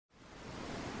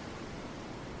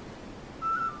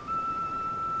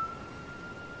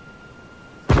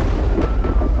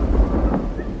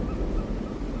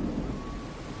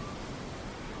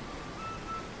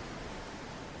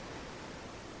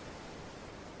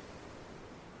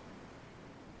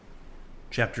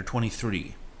Chapter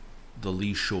 23, The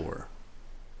Lee Shore.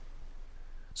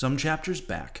 Some chapters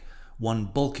back, one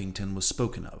Bulkington was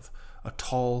spoken of, a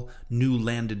tall,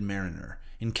 new-landed mariner,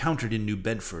 encountered in New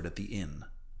Bedford at the inn.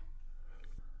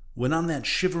 When on that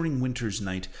shivering winter's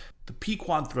night the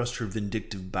Pequod thrust her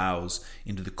vindictive bows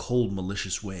into the cold,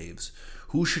 malicious waves,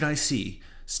 who should I see,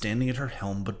 standing at her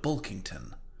helm but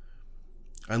Bulkington?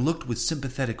 I looked with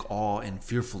sympathetic awe and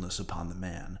fearfulness upon the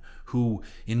man, who,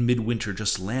 in midwinter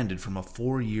just landed from a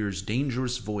 4 years'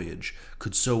 dangerous voyage,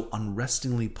 could so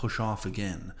unrestingly push off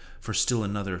again for still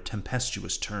another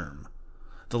tempestuous term.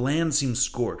 The land seemed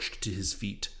scorched to his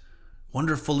feet.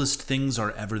 Wonderfullest things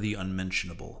are ever the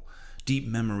unmentionable. Deep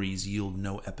memories yield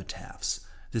no epitaphs.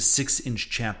 This 6-inch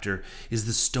chapter is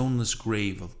the stoneless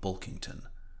grave of Bulkington.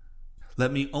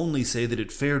 Let me only say that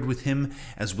it fared with him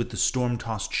as with the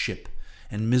storm-tossed ship,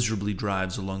 and miserably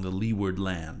drives along the leeward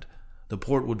land. The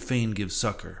port would fain give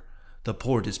succor. The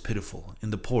port is pitiful, in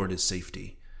the port is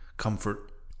safety.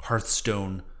 Comfort,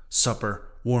 hearthstone, supper,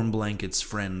 warm blankets,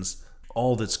 friends,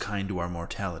 all that's kind to our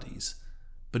mortalities.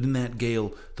 But in that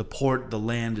gale, the port, the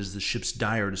land, is the ship's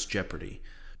direst jeopardy.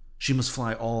 She must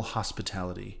fly all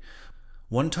hospitality.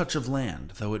 One touch of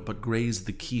land, though it but grazed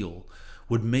the keel,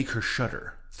 would make her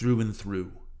shudder through and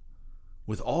through.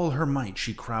 With all her might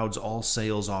she crowds all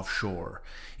sails offshore.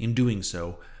 In doing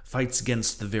so, fights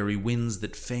against the very winds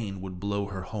that fain would blow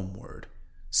her homeward.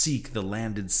 Seek the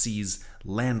landed sea's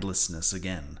landlessness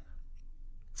again.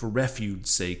 For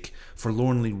refuge's sake,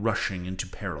 forlornly rushing into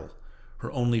peril,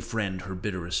 her only friend, her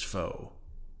bitterest foe.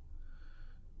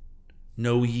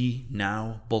 Know ye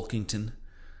now, Bulkington?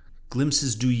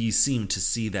 Glimpses do ye seem to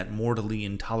see that mortally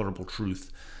intolerable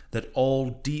truth, that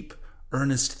all deep,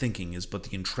 earnest thinking is but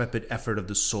the intrepid effort of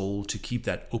the soul to keep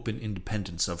that open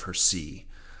independence of her sea,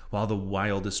 while the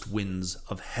wildest winds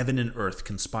of heaven and earth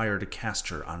conspire to cast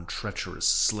her on treacherous,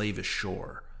 slavish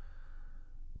shore.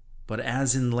 But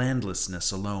as in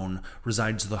landlessness alone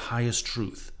resides the highest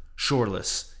truth,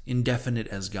 shoreless, indefinite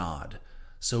as God,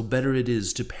 so better it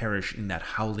is to perish in that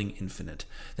howling infinite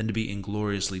than to be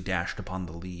ingloriously dashed upon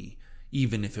the lee,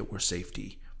 even if it were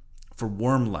safety. For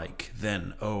worm-like,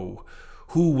 then, oh,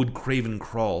 who would craven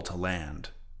crawl to land?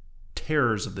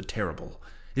 Terrors of the terrible,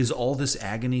 is all this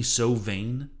agony so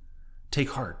vain?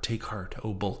 Take heart,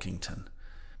 O Bulkington.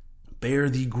 Bear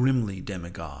thee grimly,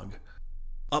 demagogue.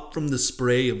 Up from the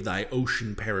spray of thy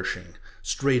ocean perishing,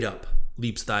 straight up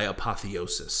leaps thy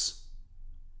apotheosis.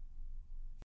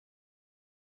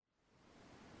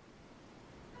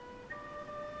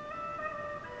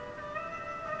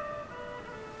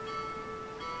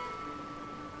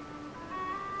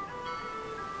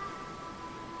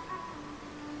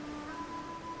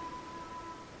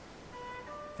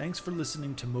 Thanks for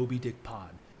listening to Moby Dick Pod.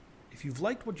 If you've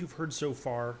liked what you've heard so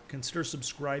far, consider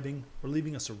subscribing or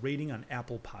leaving us a rating on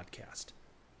Apple Podcast.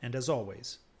 And as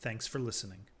always, thanks for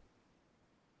listening.